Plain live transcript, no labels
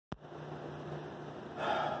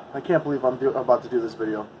I can't believe I'm about to do this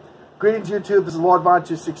video. Greetings YouTube, this is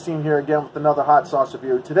LordVon216 here again with another hot sauce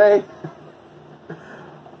review. Today,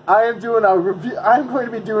 I am doing a review. I'm going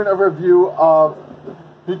to be doing a review of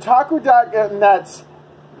Otaku.net's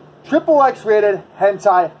XXX rated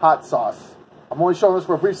Hentai Hot Sauce. I'm only showing this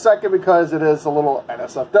for a brief second because it is a little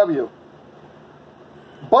NSFW.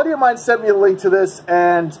 A buddy of mine sent me a link to this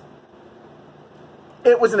and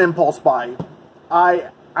it was an impulse buy.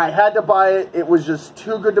 I had to buy it. It was just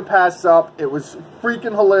too good to pass up. It was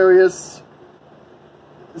freaking hilarious.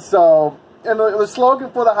 So, and the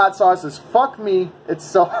slogan for the hot sauce is, "Fuck me, it's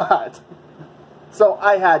so hot." So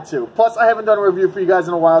I had to. Plus, I haven't done a review for you guys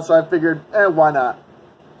in a while, so I figured, why not?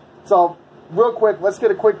 So, real quick, let's get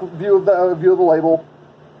a quick view of the label.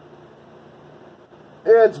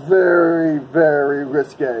 It's very, very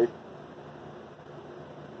risque.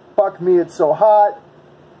 Fuck me, it's so hot.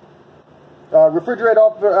 Refrigerate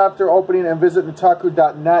after opening and visit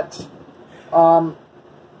Otaku.net.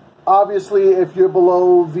 Obviously, if you're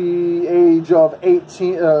below the age of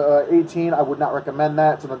 18, I would not recommend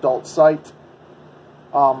that. It's an adult site.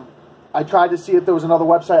 I tried to see if there was another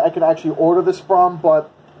website I could actually order this from,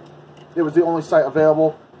 but it was the only site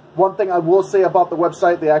available. One thing I will say about the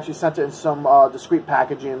website, they actually sent it in some discreet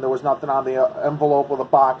packaging. There was nothing on the envelope or the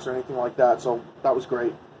box or anything like that, so that was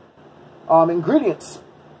great. Ingredients.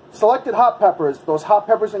 Selected hot peppers. Those hot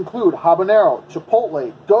peppers include habanero,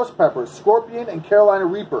 chipotle, ghost pepper, scorpion, and Carolina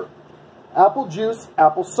Reaper. Apple juice,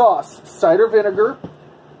 apple sauce, cider vinegar,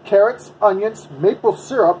 carrots, onions, maple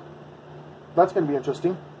syrup. That's going to be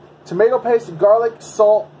interesting. Tomato paste, garlic,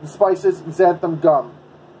 salt, spices, and xanthan gum.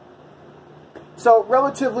 So,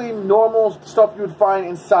 relatively normal stuff you would find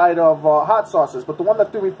inside of hot sauces. But the one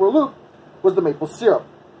that threw me for a loop was the maple syrup.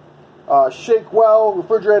 Shake well,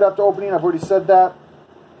 refrigerate after opening. I've already said that.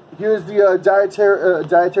 Here's the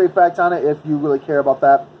dietary fact on it, if you really care about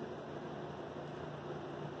that.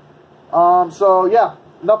 So yeah,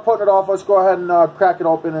 enough putting it off. Let's go ahead and crack it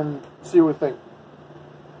open and see what we think.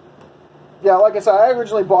 Yeah, like I said, I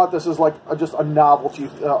originally bought this as like just a novelty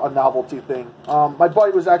thing. My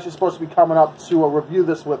buddy was actually supposed to be coming up to review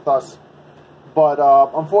this with us, but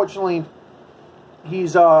unfortunately,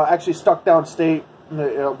 he's actually stuck downstate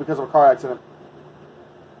because of a car accident.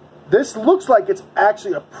 This looks like it's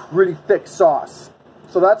actually a pretty thick sauce.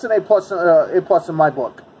 So that's an A+ in my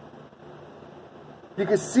book. You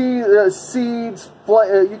can see seeds,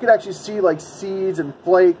 you can actually see like seeds and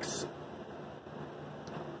flakes.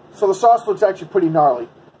 So the sauce looks actually pretty gnarly.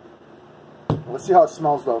 Let's see how it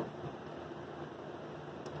smells though.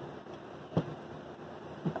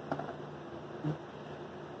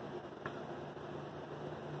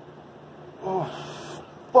 Oh,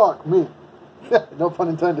 fuck me. No pun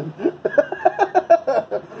intended.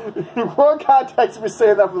 Wrong context for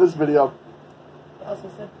saying that for this video. You also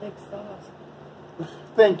said thick sauce.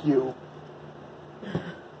 Thank you.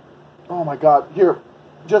 Oh my god. Here,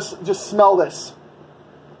 just smell this.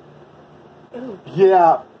 Ooh.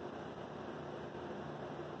 Yeah.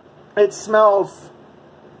 It smells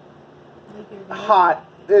hot.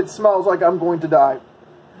 It smells like I'm going to die.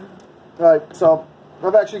 Alright, so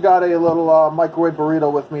I've actually got a little microwave burrito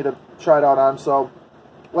with me to try it out on, so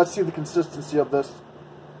let's see the consistency of this.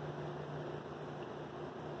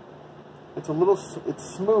 It's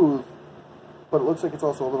smooth, but it looks like it's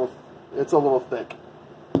also a little thick.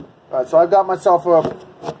 Alright, so I've got myself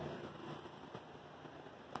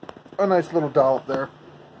a nice little dollop there.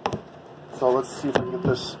 So let's see if I can get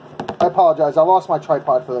this. I apologize, I lost my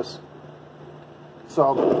tripod for this.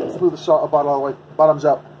 So let's move the bottle all the way, bottoms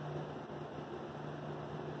up.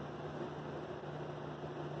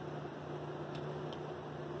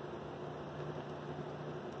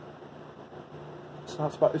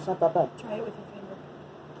 It's not that bad. Try it with your finger.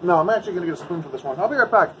 No, I'm actually going to get a spoon for this one. I'll be right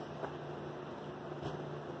back.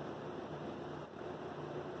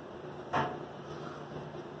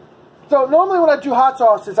 So, normally when I do hot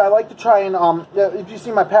sauces, I like to try and, if you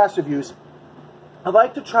see my past reviews, I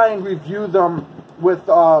like to try and review them with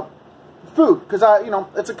food. Because,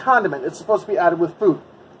 it's a condiment. It's supposed to be added with food.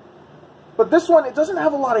 But this one, it doesn't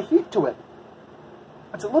have a lot of heat to it.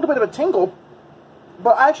 It's a little bit of a tingle.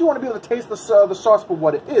 But I actually want to be able to taste the sauce for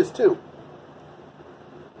what it is, too.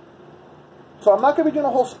 So I'm not going to be doing a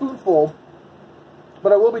whole spoonful,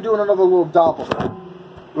 but I will be doing another little dollop of it.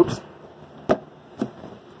 Oops.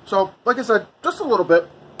 So, like I said, just a little bit.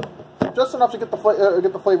 Just enough to get the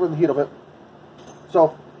flavor and the heat of it.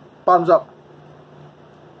 So, bottoms up.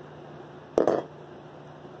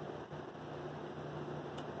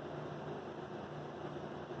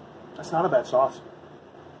 That's not a bad sauce.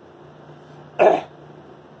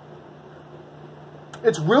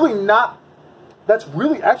 It's really not that's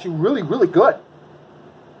really, actually really, really good.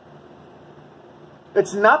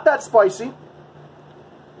 It's not that spicy.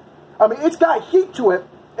 I mean, it's got heat to it,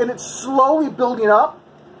 and it's slowly building up,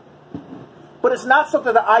 but it's not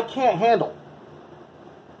something that I can't handle.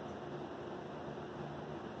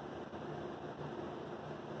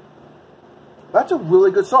 That's a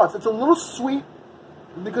really good sauce. It's a little sweet,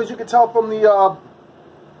 because you can tell from the,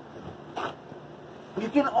 you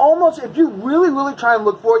can almost, if you really, really try and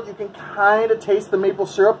look for it, you can kind of taste the maple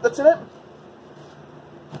syrup that's in it.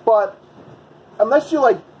 But unless you're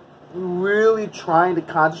like really trying to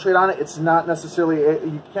concentrate on it, it's not necessarily,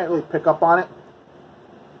 you can't really pick up on it.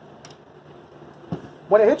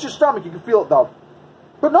 When it hits your stomach, you can feel it though.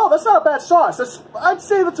 But no, that's not a bad sauce. I'd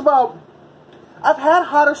say that's about, I've had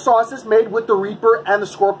hotter sauces made with the Reaper and the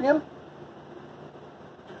Scorpion.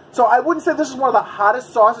 So I wouldn't say this is one of the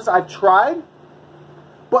hottest sauces I've tried.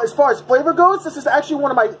 But as far as flavor goes, this is actually one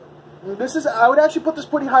of my, I would actually put this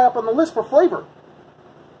pretty high up on the list for flavor.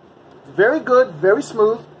 It's very good, very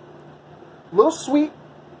smooth, a little sweet,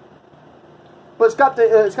 but it's got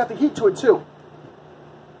the heat to it too.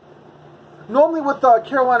 Normally with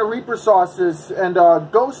Carolina Reaper sauces and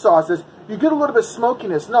Ghost sauces, you get a little bit of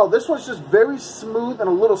smokiness. No, this one's just very smooth and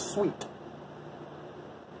a little sweet.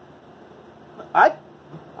 I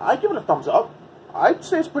give it a thumbs up. I'd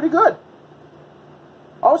say it's pretty good.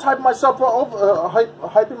 I was hyping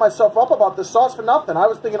myself up about this sauce for nothing. I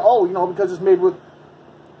was thinking, oh, you know, because it's made with,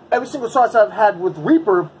 every single sauce I've had with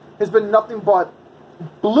Reaper has been nothing but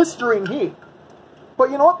blistering heat.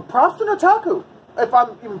 But you know what? Props to Notaku, if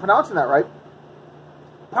I'm even pronouncing that right.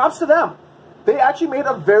 Props to them. They actually made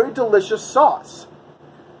a very delicious sauce.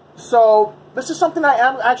 So this is something I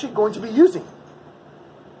am actually going to be using.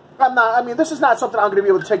 I mean, this is not something I'm going to be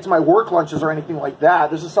able to take to my work lunches or anything like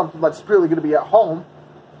that. This is something that's purely going to be at home.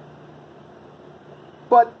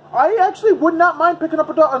 But I actually would not mind picking up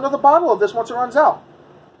another bottle of this once it runs out.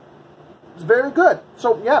 It's very good.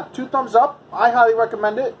 So, yeah, 2 thumbs up. I highly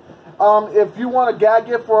recommend it. If you want a gag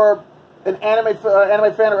gift for an anime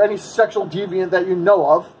fan or any sexual deviant that you know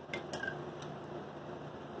of,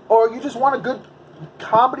 or you just want a good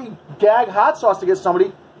comedy gag hot sauce to get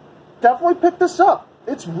somebody, definitely pick this up.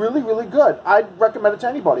 It's really, really good. I'd recommend it to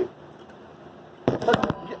anybody.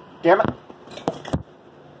 But, yeah, damn it.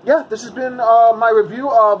 Yeah, this has been my review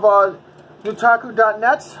of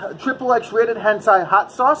Notaku.net's XXX rated Hentai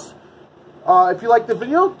Hot Sauce. If you like the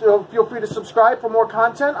video, feel free to subscribe for more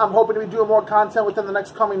content. I'm hoping to be doing more content within the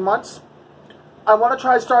next coming months. I want to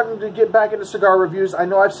try starting to get back into cigar reviews. I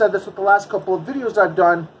know I've said this with the last couple of videos I've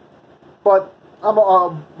done, but I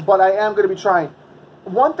am going to be trying.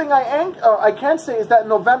 One thing I can say is that in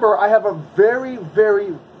November, I have a very,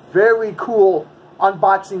 very, very cool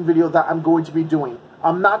unboxing video that I'm going to be doing.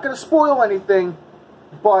 I'm not going to spoil anything,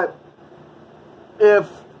 but if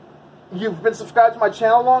you've been subscribed to my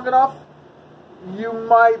channel long enough, you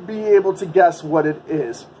might be able to guess what it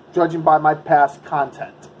is, judging by my past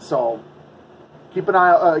content. So keep an eye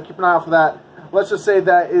out for that. Let's just say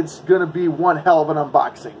that it's going to be one hell of an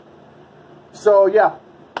unboxing. So yeah,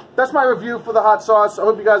 that's my review for the hot sauce. I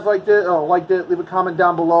hope you guys liked it. Leave a comment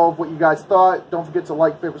down below of what you guys thought. Don't forget to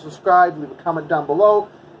like, favorite, subscribe. Leave a comment down below,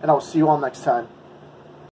 and I'll see you all next time.